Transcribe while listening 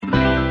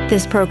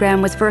This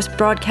program was first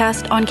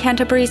broadcast on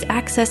Canterbury's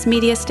access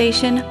media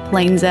station,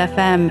 Plains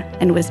FM,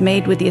 and was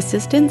made with the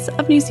assistance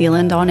of New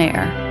Zealand On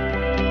Air.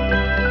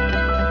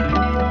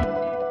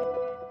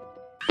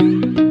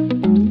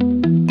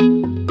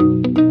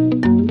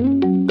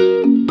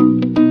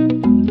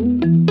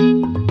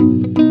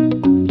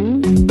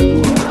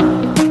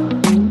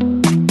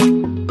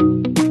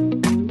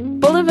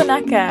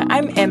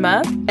 I'm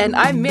Emma. And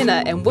I'm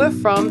Minna, and we're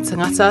from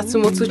Tangata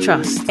Tumotu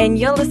Trust. And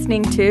you're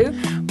listening to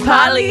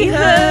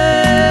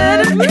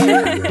Polyhood!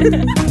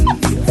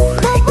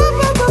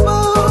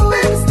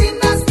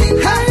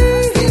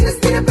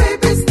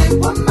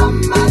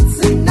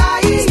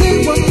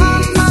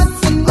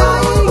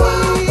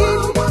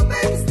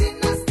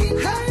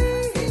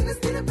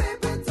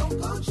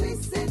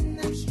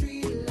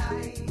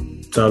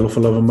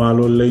 Talofa lava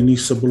malo leini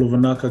sa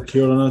bulavanaka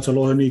kia ora na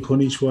taloha ni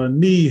konnichiwa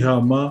ni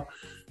hama.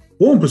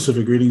 Warm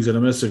Pacific greetings and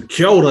a massive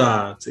kia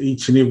ora to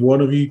each and every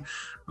one of you.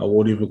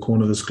 Whatever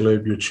corner of this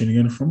globe you're tuning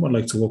in from, I'd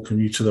like to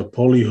welcome you to the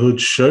Polyhood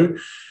show.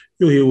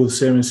 You're here with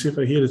Sam and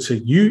Sefa, here to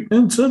take you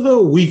into the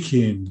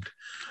weekend.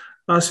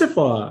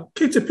 Sefa,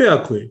 kei te pea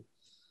koe?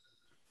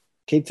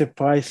 Kei te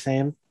pai,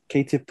 Sam.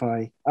 Kei te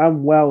pai.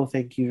 I'm well,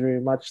 thank you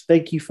very much.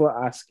 Thank you for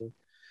asking.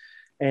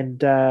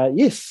 And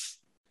yes,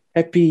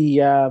 happy...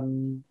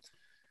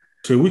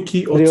 Te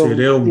Wiki o te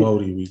Reo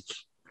Maori week.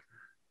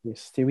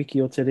 Yes, Te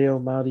Wiki o te Reo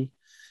Maori.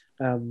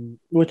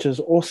 Which is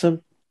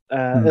awesome.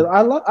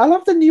 I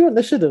love the new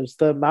initiatives,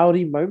 the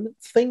Maori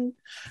Moments thing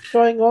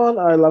going on.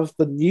 I love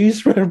the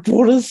news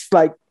reporters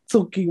like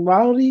talking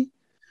Maori.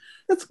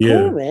 That's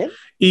cool, man.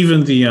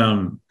 Even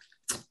even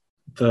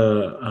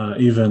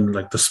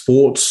like the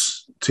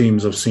sports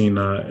teams I've seen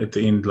at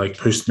the end, like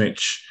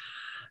post-match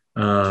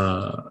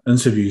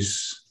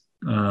interviews,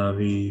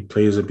 the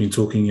players have been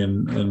talking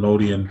in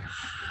Māori, and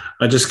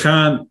I just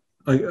can't.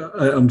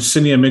 I'm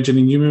sitting here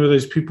imagining, you remember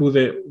those people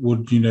that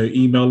would,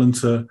 email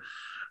into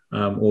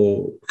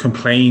or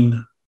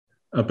complain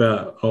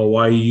about,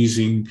 why are you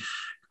using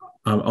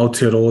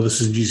Aotearoa,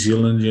 this is New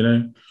Zealand,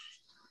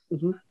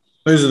 Mm-hmm.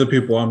 Those are the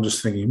people I'm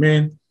just thinking,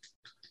 man,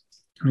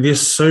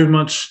 there's so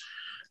much,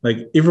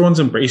 like everyone's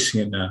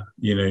embracing it now,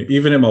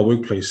 even in my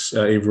workplace,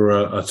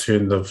 everywhere I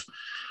turned,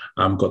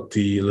 I've got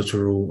the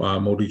literal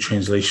Māori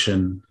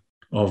translation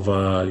of,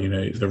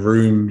 the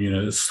room,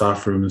 the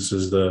staff room, this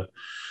is the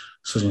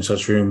such and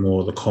such room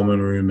or the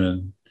common room.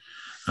 And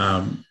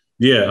I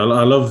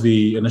love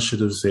the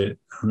initiatives that,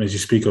 as you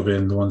speak of,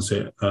 and the ones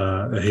that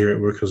are here at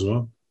work as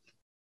well.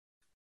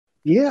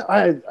 Yeah,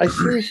 I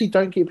seriously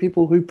don't get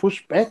people who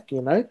push back,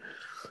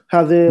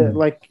 how they're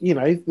like,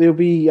 there'll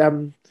be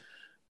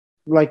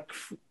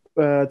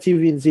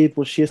TVNZ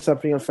will share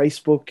something on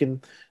Facebook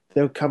and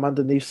they'll come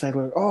underneath saying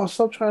like, oh,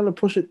 stop trying to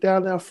push it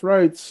down our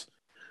throats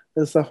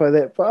and stuff like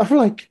that. But I'm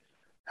like,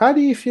 how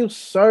do you feel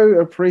so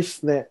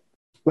oppressed that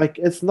like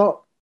it's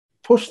not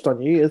pushed on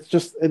you, it's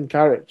just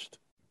encouraged?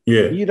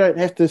 Yeah. You don't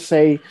have to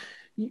say,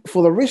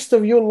 for the rest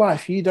of your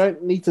life, you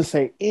don't need to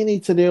say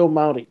any te reo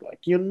Māori. Like,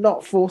 you're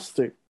not forced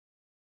to.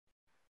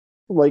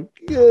 Like,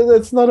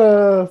 it's not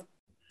a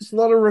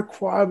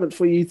requirement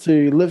for you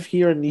to live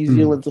here in New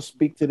Zealand to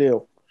speak te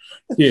reo.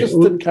 It's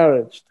just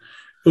encouraged.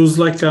 It was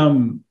like,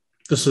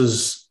 this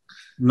is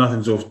nothing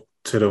to do with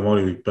te reo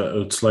Māori, but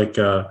it's like,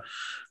 I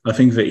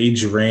think the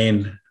Edge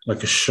ran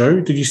like a show.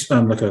 Did you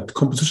like a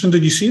competition?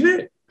 Did you see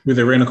that where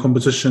they ran a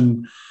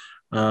competition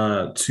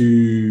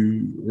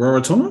to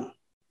Rarotonga?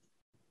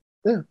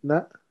 Yeah,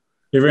 no.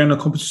 They ran a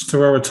competition to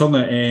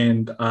Rarotonga,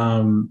 and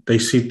they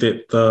said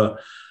that the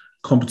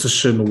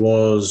competition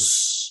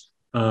was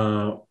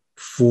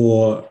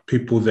for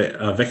people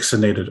that are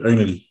vaccinated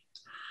only.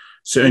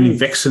 So only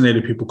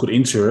vaccinated people could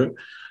enter it,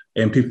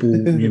 and people,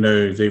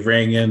 they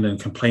rang in and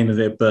complained of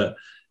that. But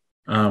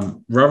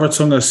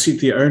Rarotonga set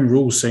their own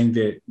rules saying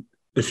that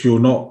if you're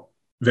not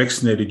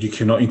vaccinated, you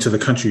cannot enter the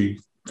country.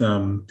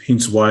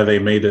 Hence why they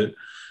made it,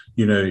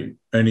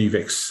 only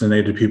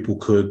vaccinated people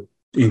could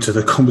enter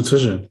the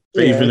competition.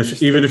 But even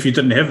if you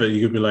didn't have it,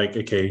 you could be like,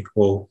 okay,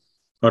 well,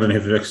 I don't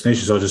have the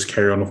vaccination, so I'll just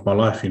carry on with my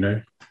life,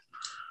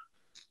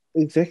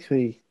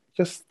 Exactly.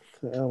 Just,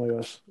 oh my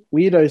gosh.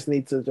 Weirdos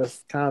need to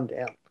just calm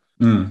down.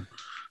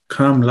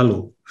 Calm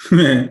lalo.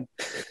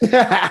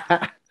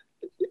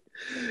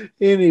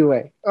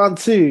 Anyway, on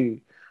to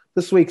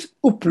this week's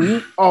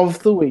upu of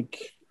the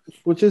week,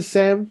 which is,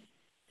 Sam?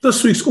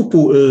 This week's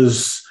upu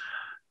is,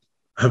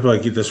 I hope I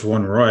get this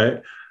one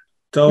right,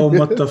 Tau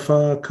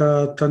matawha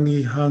ka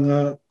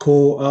tangihanga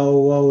ko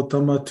au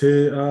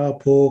tamate a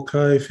po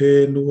kai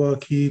whenua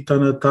ki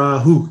tana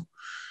tāhu.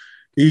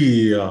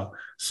 Yeah.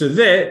 So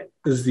that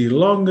is the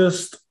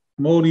longest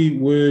Māori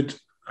word,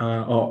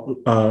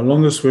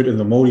 longest word in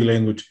the Māori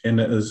language, and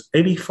it is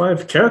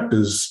 85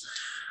 characters.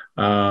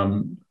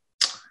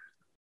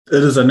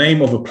 It is a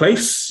name of a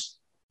place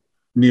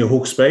near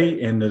Hawke's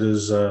Bay, and it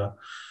is, let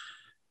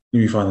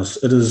me find this,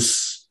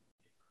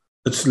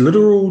 its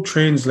literal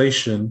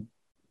translation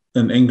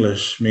in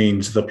English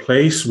means the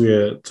place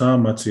where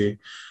Tāmate,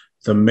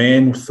 the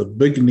man with the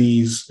big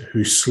knees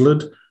who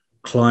slid,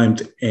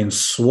 climbed, and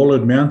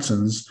swallowed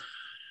mountains,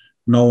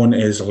 known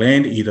as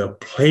Land Eater,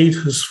 played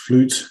his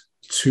flute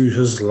to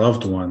his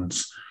loved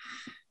ones.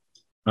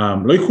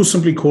 Locals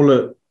simply call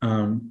it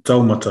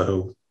Taumata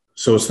Hill.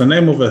 So it's the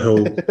name of a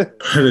hill, but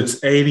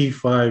it's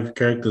 85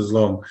 characters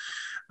long.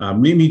 Let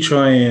me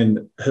try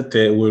and hit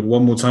that word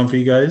one more time for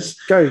you guys.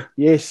 Go,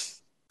 yes.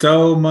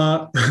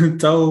 Taumata,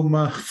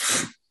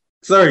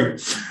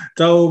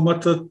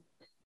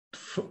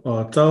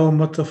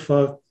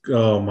 fuck.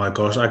 Oh my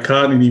gosh, I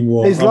can't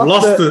anymore. I've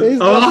lost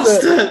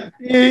it.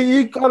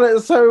 You got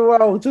it so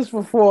well just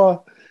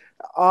before.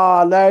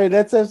 Oh no,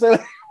 that's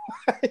absolutely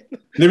right.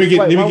 Let me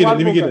get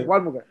it.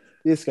 One more go.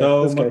 Yes,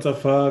 go. Taumata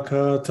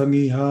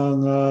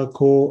tanihanga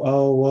ko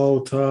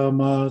awau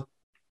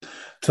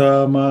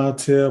tama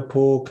te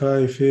po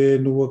kai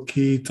whenua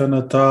ki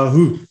tana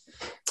tahu.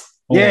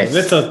 Oh, yes.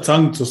 That's a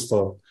tongue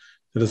twister.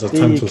 That is a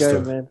tongue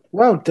twister. Go, man.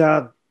 Well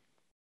done.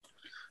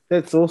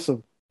 That's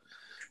awesome.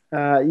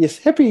 Yes,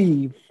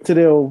 happy Te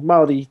Reo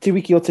Māori, Te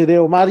Wiki o Te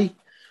Reo Māori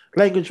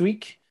Language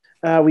Week.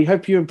 We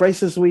hope you embrace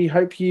this. We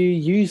hope you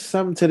use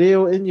some Te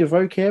Reo in your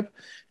vocab.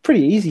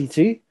 Pretty easy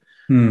too.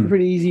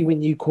 Pretty easy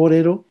when you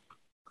kōrero.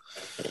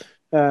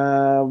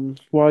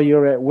 While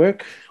you're at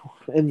work,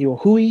 in your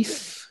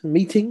huis,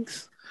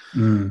 meetings.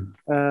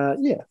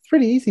 It's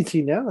pretty easy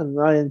to now, and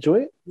I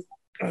enjoy it.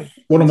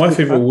 One of my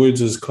favorite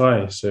words is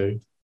kai. So,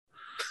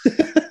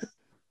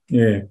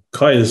 yeah,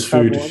 kai is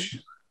food.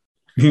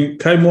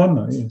 Kai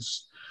moana,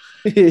 yes.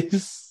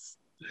 Yes,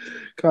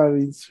 kai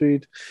means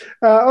food.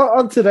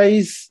 On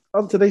today's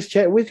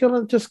chat, we're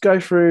gonna just go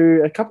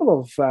through a couple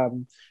of.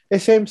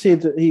 As Sam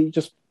said, he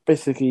just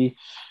basically,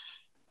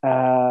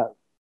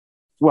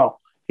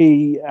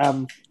 he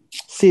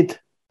said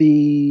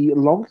the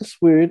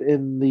longest word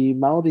in the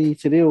Maori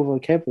Te Reo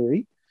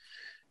vocabulary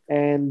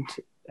and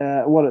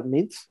what it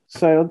meant.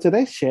 So on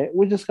today's chat,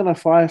 we're just going to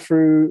fire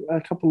through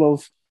a couple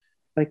of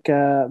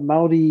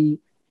Maori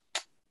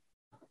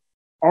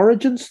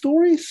origin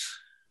stories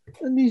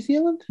in New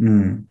Zealand.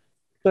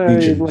 So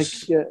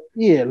legends.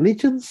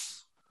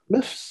 Legends,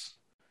 myths.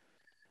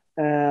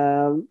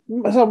 Some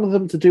of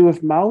them to do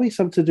with Maui,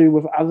 some to do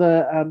with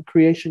other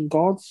creation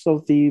gods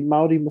of the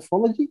Maori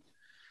mythology.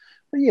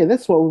 But yeah,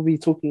 that's what we'll be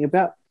talking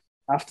about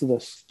after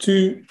this.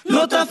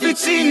 No te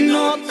whiti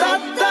no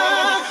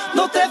tata,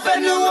 no te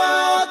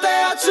whenua o te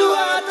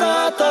atua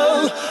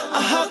tātou,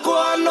 aha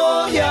koa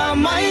no ia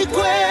mai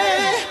koe,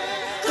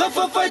 ka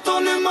whawhai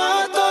tonu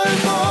mātou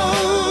mō.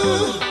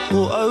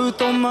 Ko au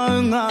tō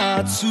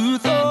maunga tū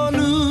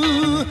tonu,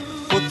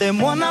 ko te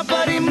moana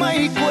pari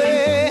mai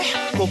koe,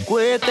 ko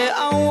koe te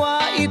aua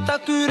I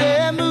taku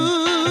remu,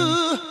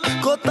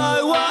 ko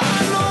taua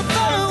ano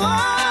taua,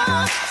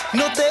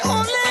 no te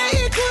one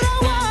I kura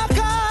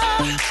waka,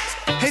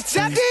 he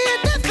tiaki I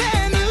te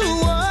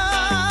whenua,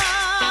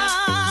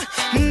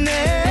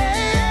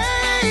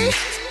 nei.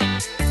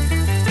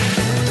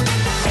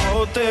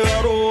 O te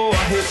aroa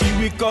he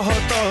iwi kaha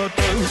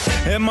tātou,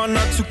 he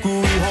mana tuku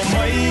iho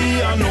mai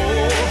anō,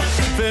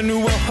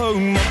 whenua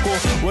haumako,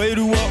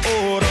 wairua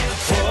ora,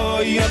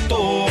 whai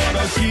ato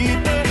ara ki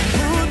te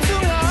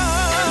putunga.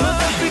 No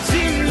te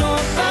whiti no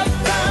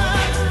tata,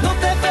 no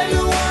te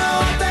whenua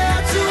o te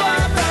atua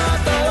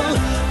tātou,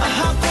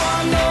 aha koa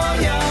no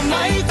ia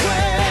mai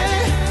koe,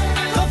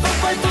 ka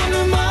whawhai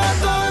tonu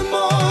mātou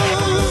mō.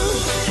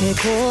 He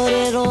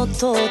kōrero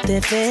tō te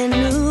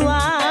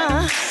whenua,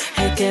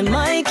 he ke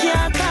mai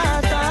kia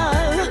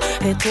tātou,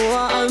 he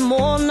toa au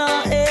mōna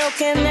e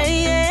oke nei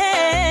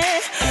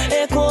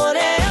e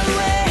kore au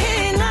e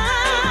hina,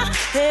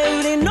 he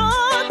uri no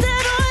te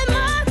roi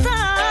mata,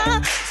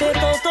 te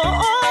toto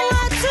o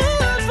ngā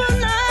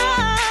tūpuna,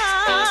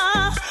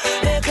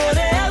 he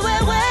kore au e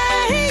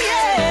wehi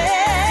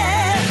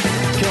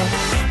Kia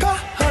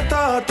kaha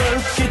tātou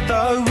ki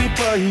tau I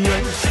pai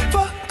ai,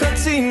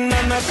 whakatina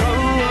na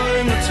kaua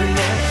e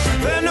mutuna,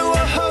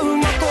 whenua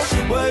haumako,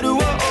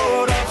 wairua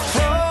ora,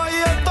 whai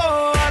ato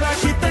ara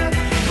ki te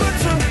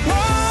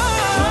putunga.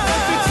 No te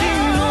whiti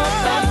no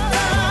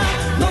tata,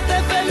 no te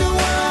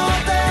whenua o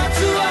te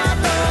atua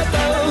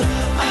tātou,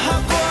 aha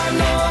koa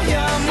no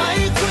ia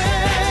mai koe,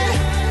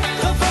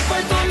 ka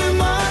whawhai tonu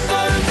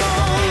mātou mō.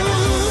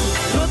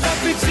 No te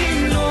whiti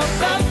no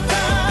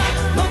tata,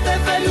 no te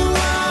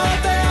whenua o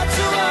te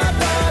atua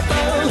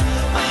tātou,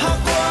 aha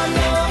koa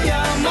no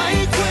ia mai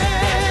koe,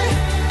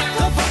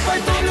 ka whawhai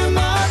tonu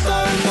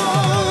mātou mō.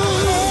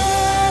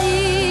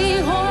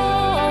 Hei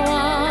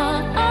hoa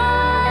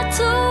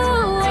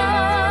atua,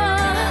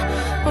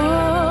 o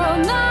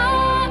ngā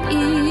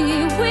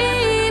iwi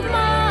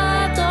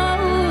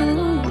mātaunga.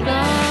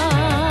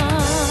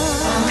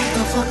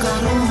 Ata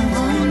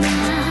whakarongona,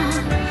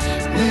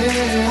 me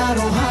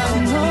aroha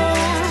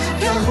noa,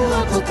 kia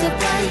hua ko te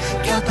pai,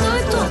 kia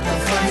koutou te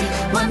whai,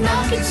 mana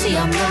ki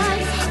tia mai.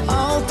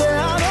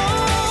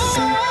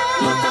 Aotearoa,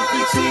 no te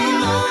whiti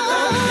no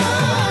tata,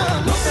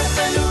 no te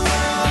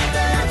whenua o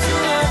te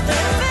atua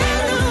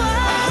tātou,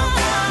 aha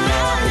koa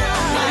no ia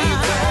mai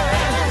koe,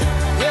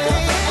 ka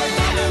whawhai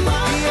tonu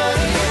mātou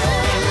mō.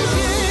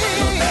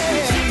 No te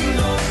whiti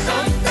no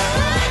tata,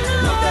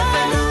 no te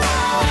whenua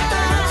o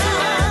te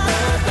atua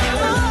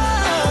tātou,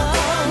 aha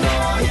koa no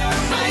ia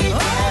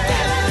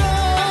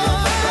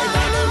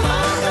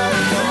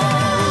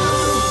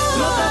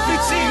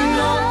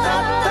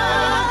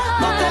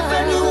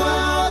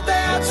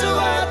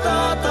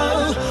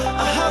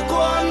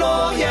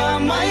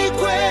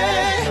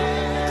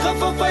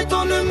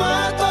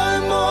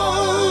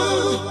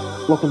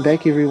Welcome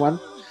back, everyone.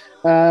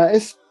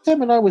 As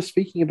Sam and I were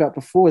speaking about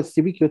before, it's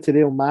Te Wiki o Te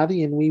Reo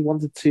Māori, and we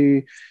wanted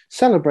to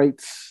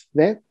celebrate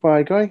that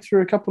by going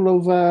through a couple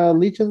of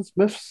legends,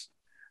 myths,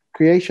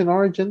 creation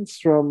origins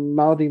from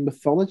Maori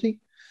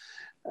mythology.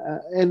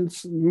 And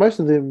most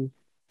of them,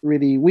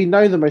 really, we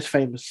know the most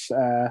famous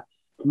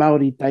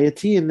Maori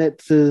deity, and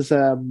that is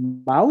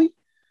Maui.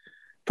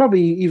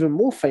 Probably even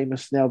more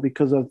famous now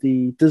because of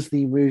the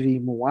Disney movie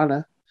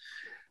Moana.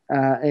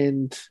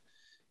 And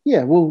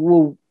yeah,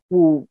 we'll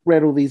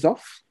rattle these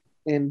off.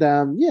 And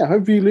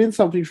hope you learned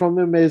something from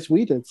them as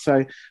we did.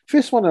 So,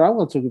 first one that I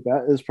want to talk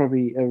about is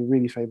probably a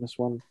really famous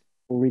one,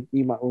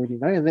 you might already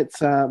know, and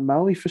that's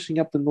Maui fishing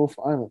up the North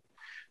Island.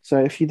 So,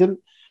 if you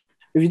didn't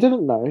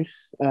know,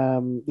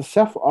 the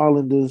South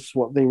Island is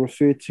what they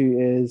refer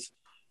to as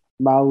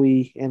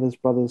Maui and his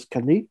brother's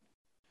canoe,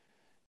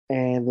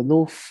 and the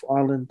North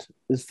Island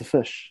is the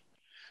fish.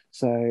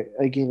 So,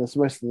 again, it's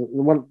one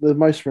of the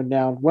most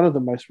renowned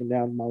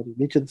Maori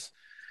legends.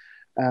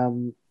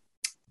 And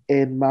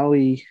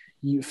Maui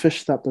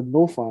fished up the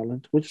North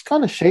Island, which is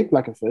kind of shaped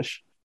like a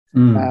fish,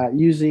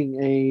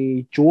 using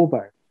a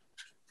jawbone.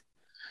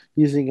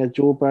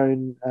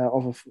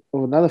 Of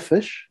another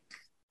fish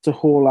to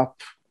haul up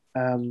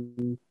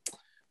the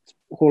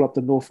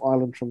North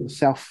Island from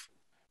South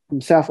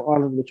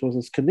Island, which was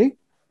his canoe,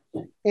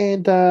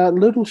 and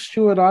Little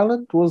Stewart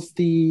Island was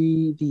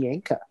the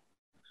anchor.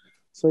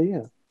 So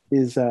yeah,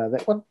 there's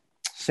that one.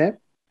 Sam?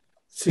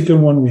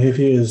 Second one we have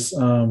here is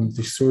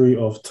the story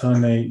of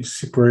Tane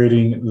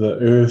separating the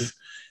earth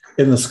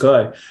and the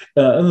sky.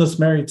 In this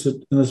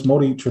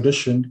Māori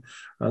tradition,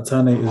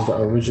 Tane is the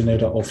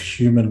originator of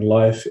human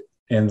life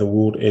and the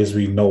world as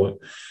we know it.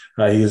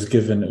 He is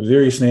given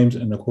various names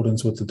in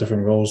accordance with the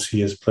different roles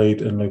he has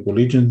played in local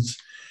legends.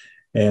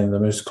 And the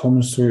most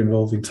common story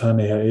involving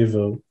Tane,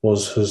 however,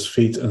 was his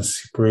feat in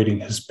separating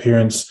his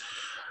parents,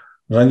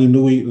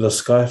 Ranginui, the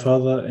Sky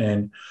Father,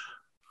 and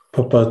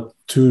Papa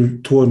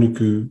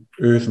Tuanuku,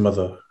 Earth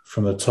Mother,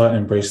 from the tight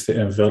embrace that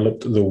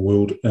enveloped the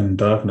world in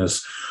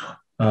darkness.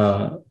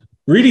 Reading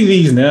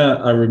these now,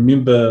 I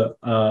remember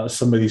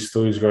some of these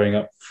stories growing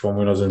up from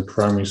when I was in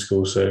primary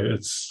school. So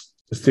it's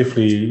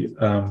definitely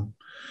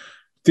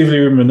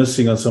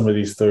reminiscing on some of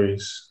these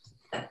stories.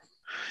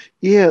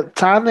 Yeah,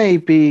 Tane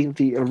being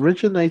the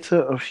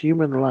originator of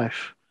human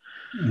life.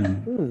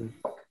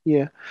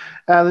 Yeah.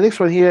 The next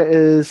one here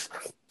is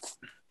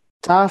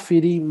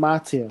Tawhiri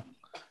Matia,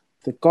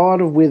 the god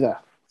of weather.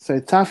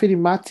 So Tawhiri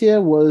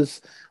Matia was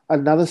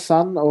another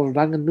son of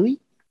Ranginui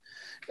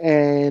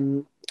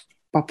and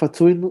Papa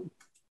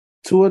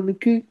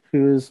Tuanuku,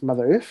 who is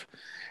Mother Earth,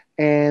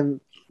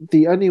 and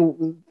he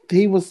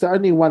was the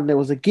only one that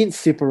was against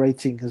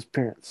separating his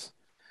parents.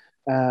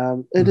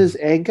 In his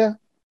anger,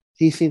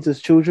 he sent his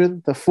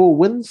children, the four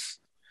winds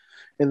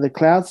and the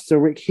clouds, to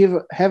wreak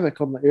havoc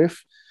on the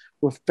earth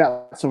with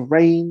bouts of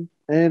rain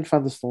and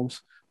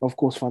thunderstorms. Of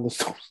course,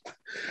 thunderstorms.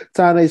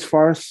 Tane's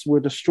forests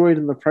were destroyed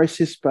in the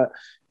process, but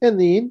in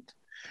the end,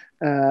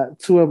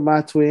 Tua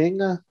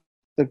Matuenga,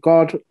 the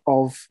god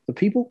of the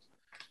people,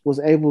 was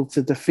able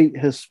to defeat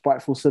his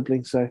spiteful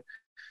siblings. So,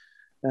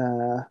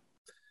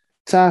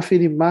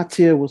 Tawhiri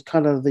Matia was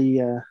kind of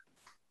the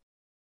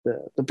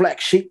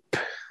black sheep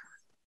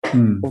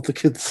of the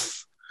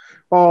kids,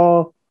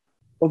 or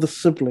of the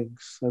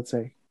siblings, I'd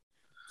say.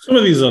 Some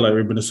of these are like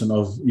reminiscent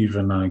of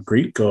even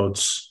Greek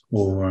gods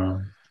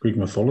or Greek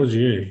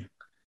mythology.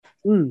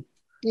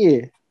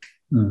 Yeah.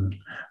 The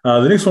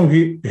next one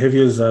we have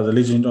here is the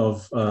legend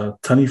of the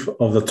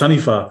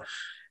Taniwha,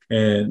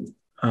 and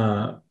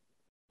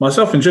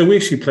myself and Joe, we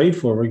actually played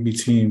for a rugby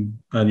team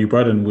in New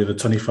Brighton where the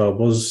Taniwha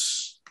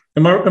was.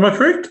 Am I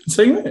correct in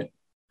saying that?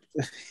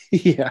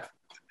 Yeah.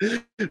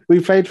 We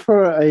played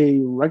for a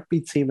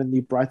rugby team in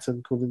New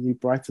Brighton called the New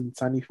Brighton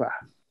Taniwha.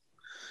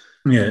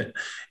 Yeah,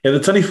 the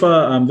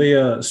Taniwha, they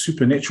are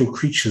supernatural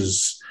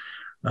creatures.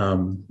 I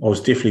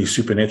was definitely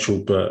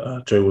supernatural,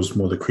 but Joe was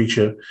more the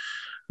creature.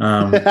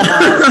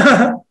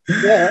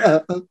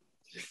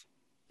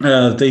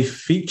 They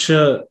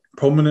feature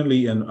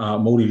prominently in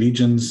Maori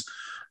legends.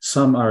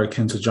 Some are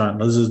akin to giant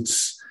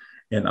lizards,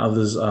 and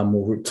others are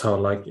more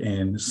reptile-like,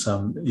 and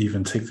some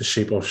even take the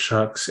shape of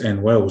sharks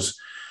and whales.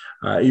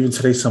 Even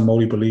today, some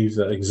Maori believe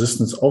the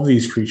existence of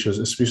these creatures,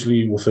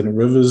 especially within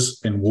rivers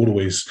and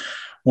waterways.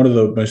 One of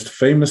the most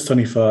famous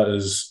Taniwha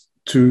is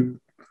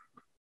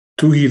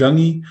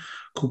Tuhirangi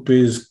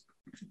Kupe's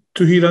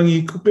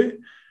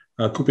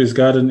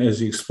garden, as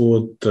he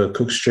explored the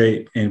Cook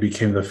Strait and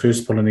became the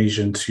first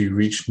Polynesian to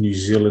reach New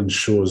Zealand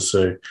shores.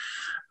 So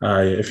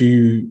if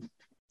you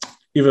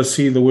ever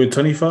see the word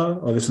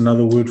Taniwha, or there's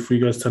another word for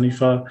you guys,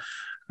 Taniwha,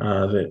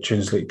 that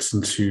translates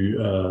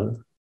into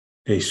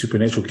a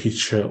supernatural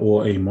creature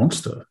or a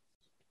monster.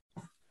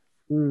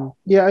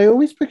 Yeah, I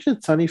always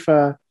pictured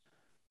Taniwha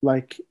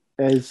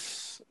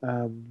as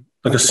like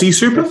a sea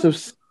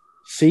serpent?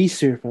 Sea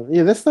serpent.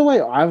 Yeah, that's the way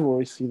I've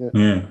always seen it.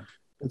 Yeah.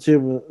 In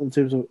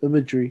terms of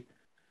imagery.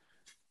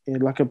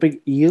 And like a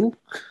big eel.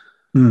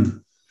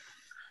 Mm.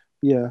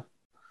 Yeah.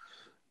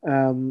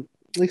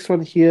 Next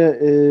one here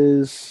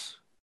is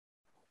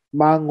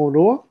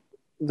Mangoroa,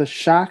 the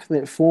shark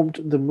that formed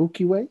the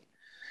Milky Way.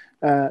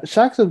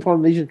 Sharks in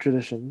Polynesian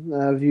tradition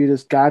are viewed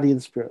as guardian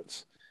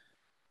spirits.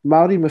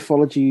 Maori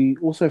mythology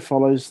also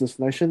follows this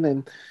notion,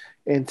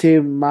 and Te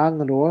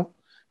Mangoroa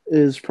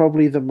is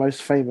probably the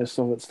most famous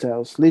of its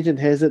tales. Legend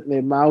has it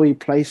that Maui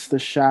placed the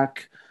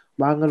shark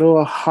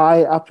Mangoroa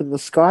high up in the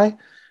sky,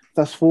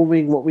 thus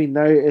forming what we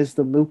know as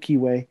the Milky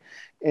Way.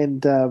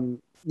 And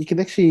you can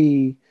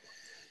actually,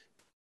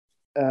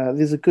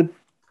 there's a good,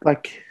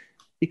 like,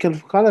 you can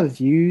kind of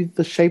view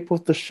the shape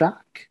of the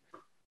shark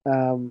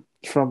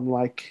from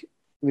like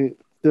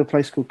the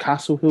place called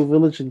Castle Hill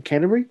Village in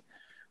Canterbury,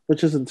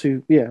 which isn't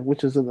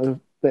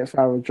that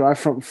far of a drive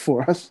from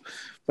for us,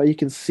 but you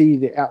can see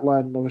the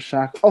outline of a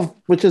shark,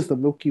 which is the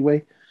Milky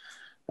Way.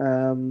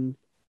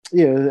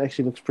 It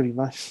actually looks pretty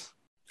nice.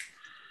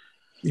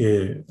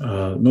 Yeah,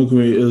 Milky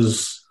Way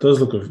does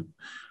look a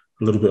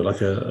little bit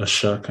like a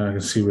shark. I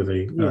can see where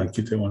they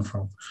get that one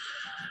from.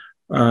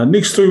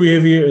 Next story we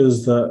have here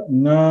is the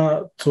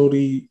Ngā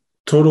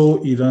Toro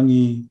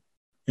Irangi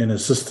and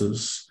his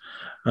sisters.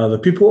 The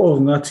people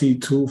of Ngāti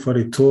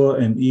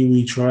Tuwharetoa and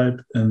Iwi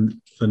tribe in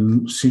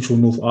the central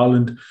North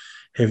Island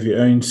have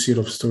their own set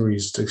of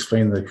stories to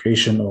explain the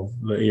creation of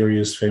the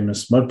area's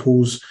famous mud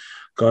pools,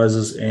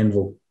 geysers, and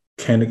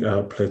volcanic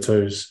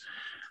plateaus.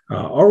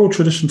 Oral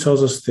tradition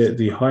tells us that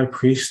the high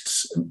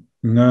priests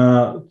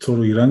Ngā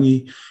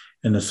Torirangi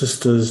and the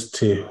sisters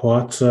Te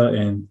Hoata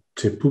and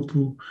Te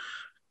Pupu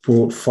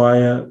brought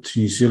fire to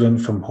New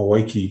Zealand from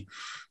Hawaii,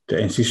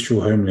 the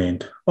ancestral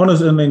homeland. On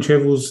his inland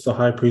travels, the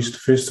high priest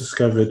first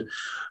discovered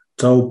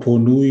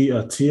Tauponui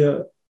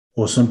Atia,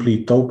 or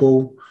simply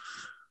Taupo,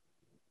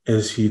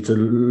 as he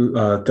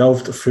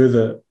delved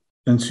further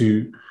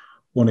into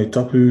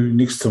Onetapu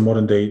next to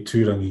modern-day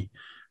Turangi.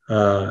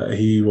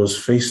 He was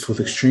faced with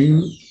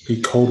extremely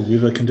cold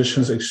weather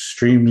conditions,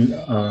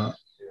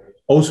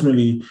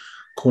 ultimately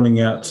calling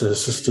out to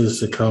his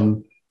sisters to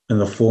come in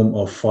the form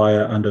of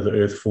fire under the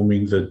earth,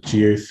 forming the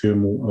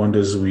geothermal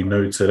wonders we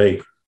know today.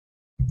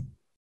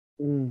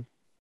 And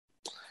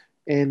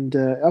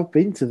I've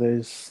been to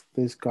those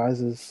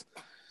geysers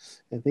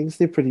and things.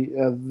 They're pretty.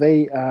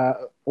 They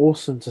are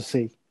awesome to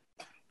see.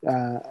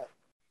 Have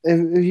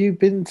you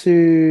been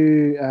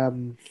to?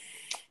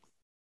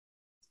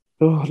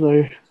 Oh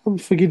no, I'm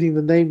forgetting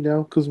the name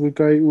now because we're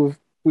going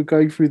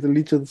through the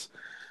legends.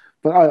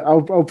 But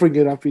I'll bring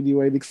it up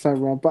anyway next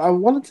time around. But I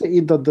wanted to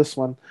end on this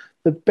one: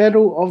 the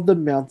Battle of the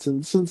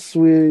Mountains. Since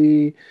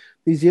New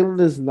Zealand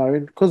is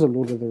known because of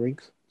Lord of the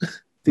Rings,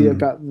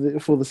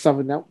 for the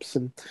Southern Alps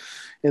and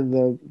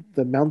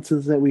the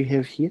mountains that we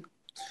have here.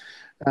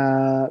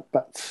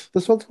 But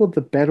this one's called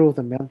the Battle of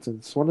the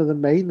Mountains. One of the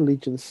main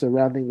legends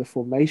surrounding the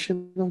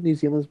formation of New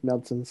Zealand's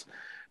mountains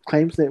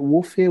claims that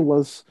warfare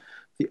was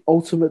the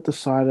ultimate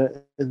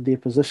decider in their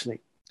positioning.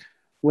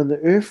 When the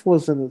earth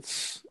was in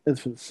its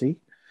infancy,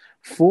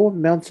 4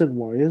 mountain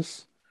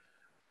warriors,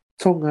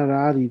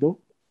 Tongariro,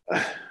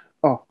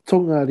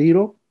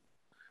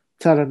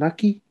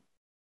 Taranaki,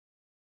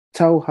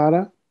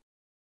 Tauhara,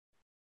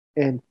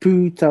 and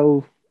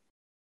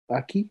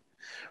Pūtauaki,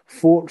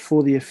 fought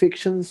for the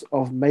affections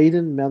of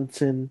maiden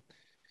mountain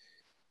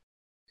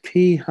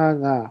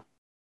Pihanga.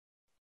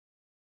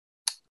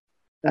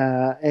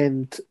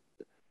 And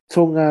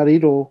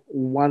Tongariro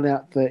won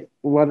out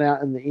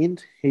in the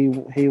end. He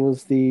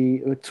was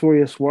the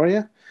victorious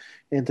warrior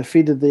and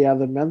defeated the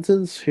other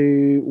mountains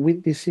who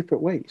went their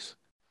separate ways.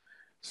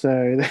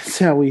 So that's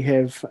how we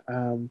have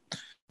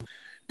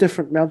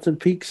different mountain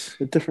peaks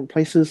at different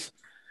places.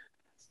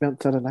 Mount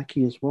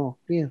Taranaki as well.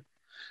 Yeah.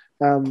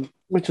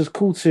 Which is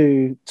cool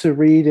to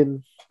read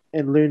and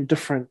learn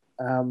different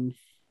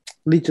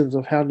legends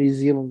of how New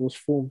Zealand was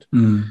formed.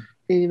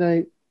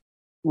 And,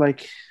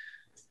 like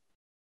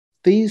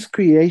these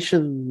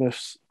creation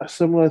myths are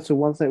similar to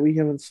ones that we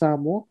have in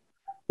Samoa.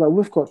 Like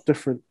we've got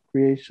different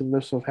creation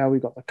myths of how we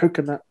got the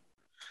coconut,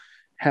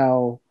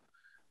 how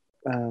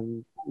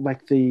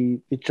like the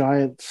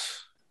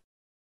giant's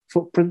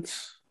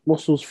footprints,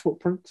 Mossel's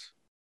footprints.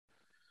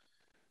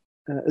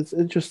 It's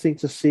interesting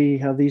to see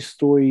how these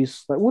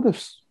stories would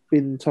have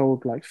been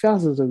told like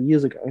thousands of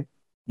years ago.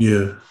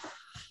 Yeah.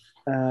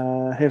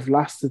 Have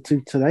lasted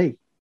to today.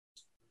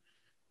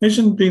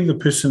 Imagine being the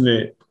person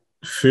that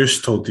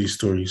first told these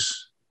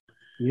stories.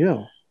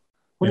 Yeah.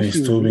 And it's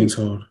still being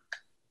told.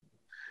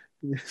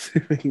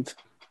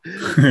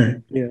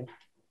 Yeah.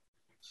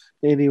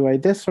 Anyway,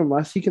 that's from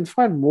us. You can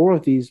find more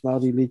of these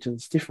Māori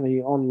legends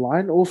definitely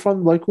online or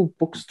from local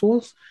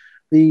bookstores.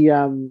 Me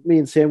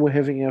and Sam were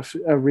having a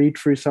read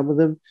through some of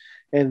them,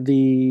 and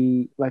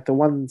the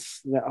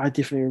ones that I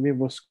definitely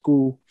remember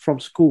from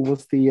school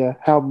was the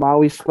how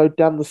Maui slowed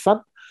down the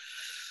sun.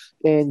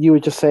 And you were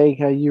just saying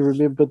how you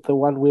remembered the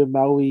one where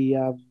Maui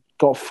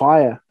got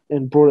fire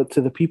and brought it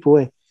to the people,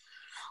 eh?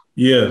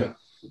 Yeah.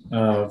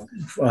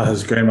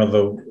 His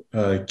grandmother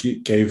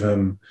gave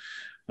him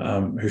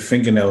her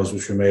fingernails,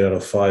 which were made out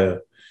of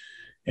fire,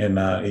 and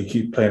he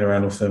kept playing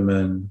around with them,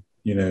 and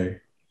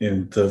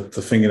and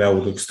the fingernail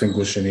would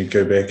extinguish, and he'd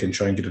go back and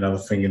try and get another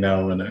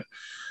fingernail, and it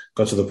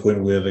got to the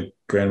point where the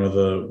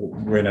grandmother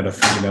ran out of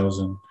fingernails,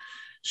 and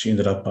she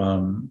ended up,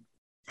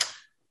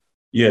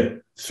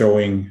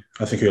 throwing,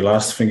 I think, her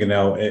last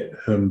fingernail at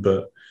him,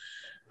 but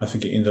I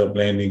think it ended up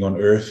landing on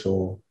Earth,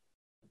 or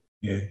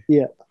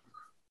the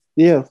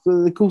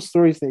cool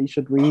stories that you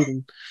should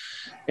read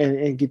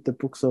and get the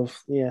books of.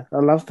 I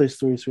love those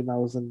stories when I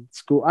was in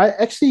school. I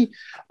actually,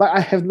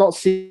 I have not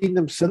seen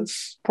them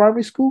since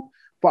primary school,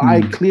 but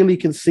I clearly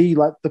can see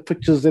like the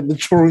pictures and the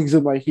drawings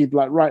in my head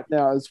like right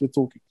now as we're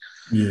talking.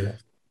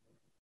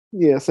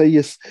 So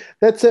yes,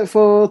 that's it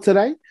for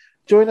today.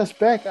 Join us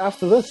back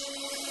after this.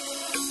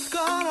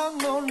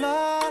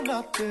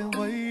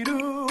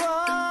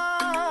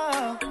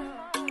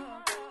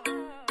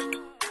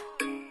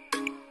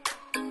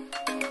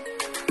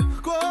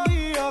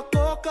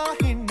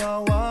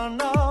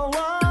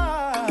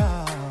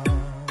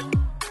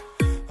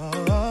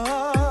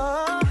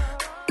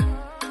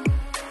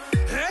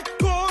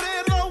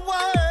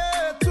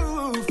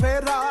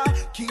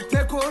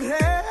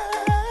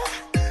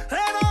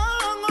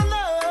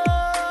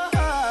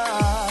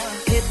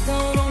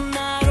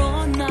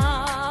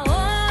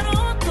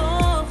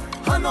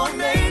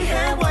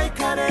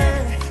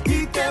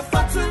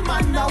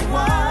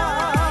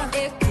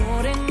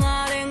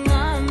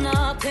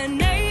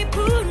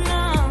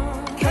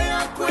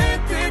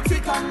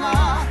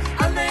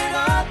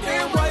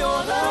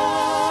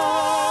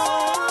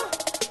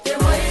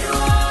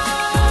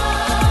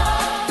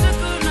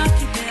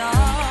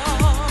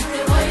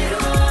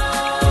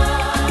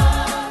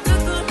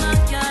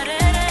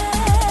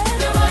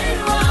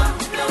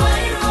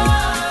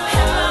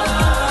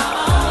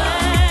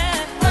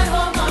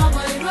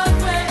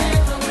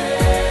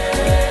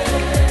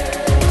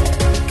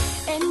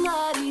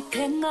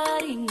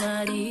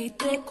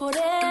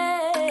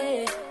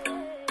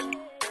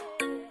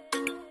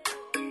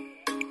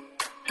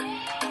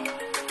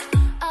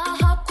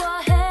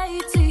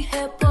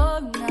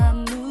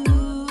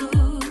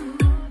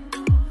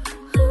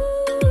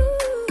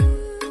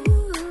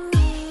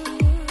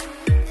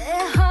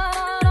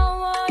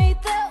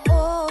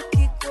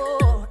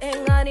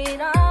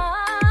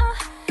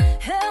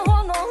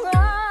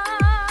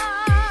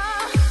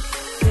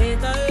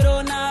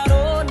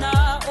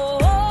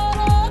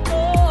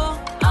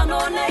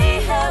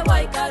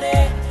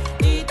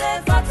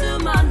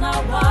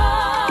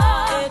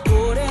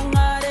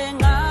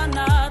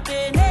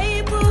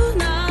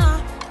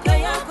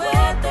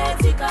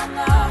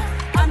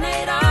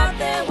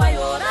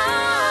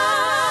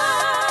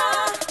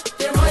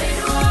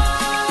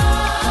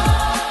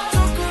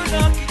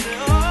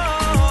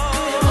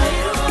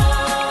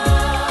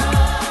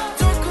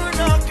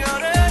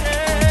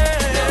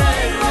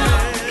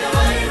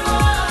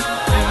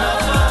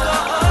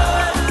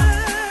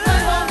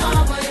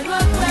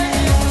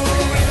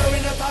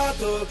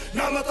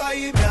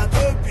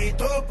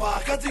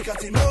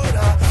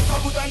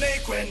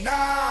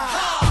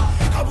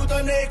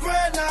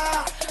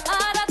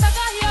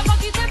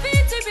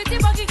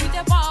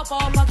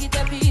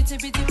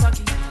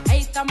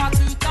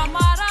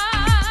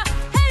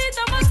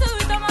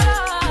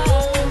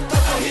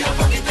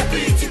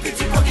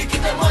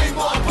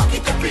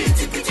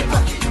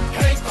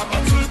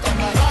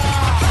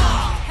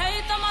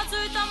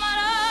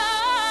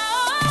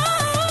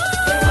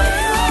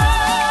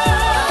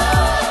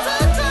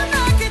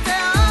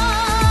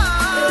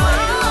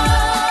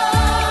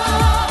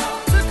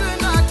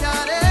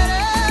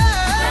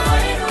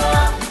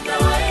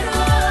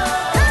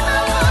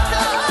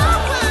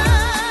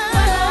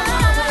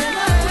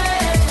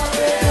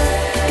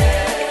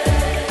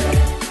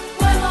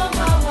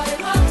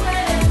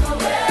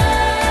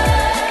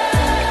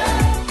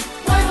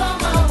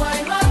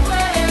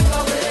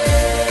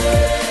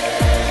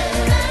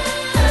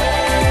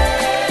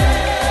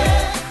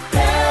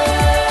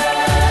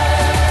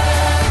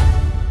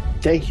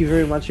 Thank you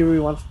very much,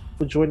 everyone,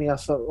 for joining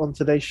us on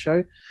today's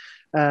show.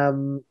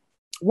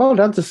 Well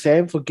done to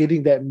Sam for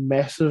getting that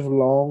massive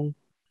long.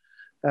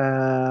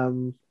 I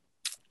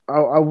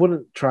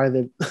wouldn't try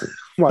that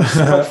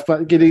myself,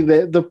 but getting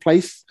the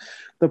place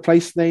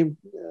name,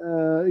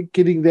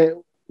 getting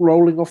that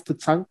rolling off the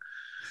tongue.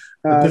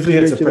 I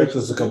definitely had to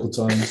practice a couple of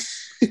times.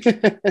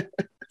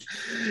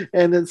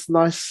 And it's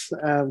nice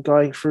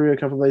going through a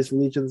couple of those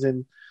legends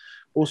and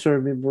also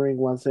remembering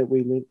ones that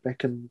we learnt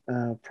back in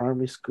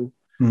primary school.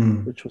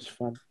 Which was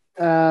fun.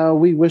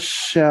 We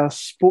wish our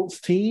sports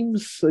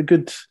teams a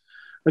good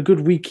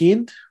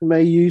weekend.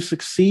 May you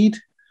succeed.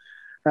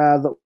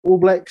 The All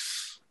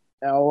Blacks,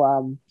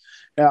 our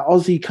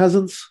Aussie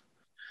cousins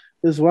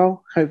as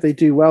well. Hope they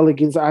do well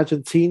against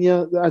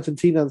Argentina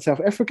and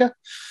South Africa.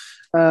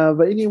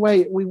 But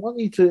anyway, we want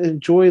you to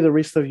enjoy the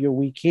rest of your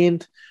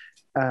weekend.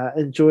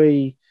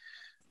 Enjoy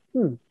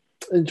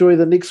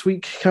the next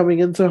week coming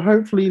into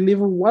hopefully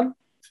level 1.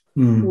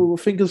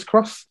 Fingers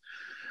crossed.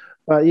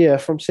 But yeah,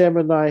 from Sam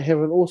and I, have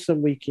an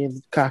awesome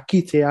weekend. Ka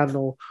kite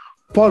ano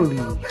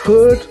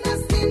Polyhood.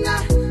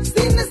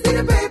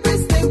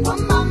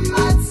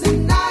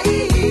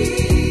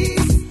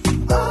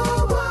 Oh.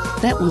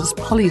 was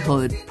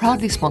Polyhood,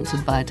 proudly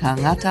sponsored by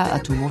Tangata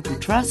Atumotu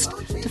Trust.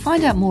 To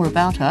find out more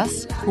about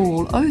us,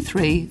 call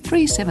 03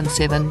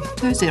 377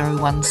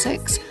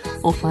 2016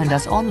 or find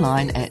us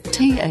online at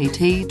tat.org.nz.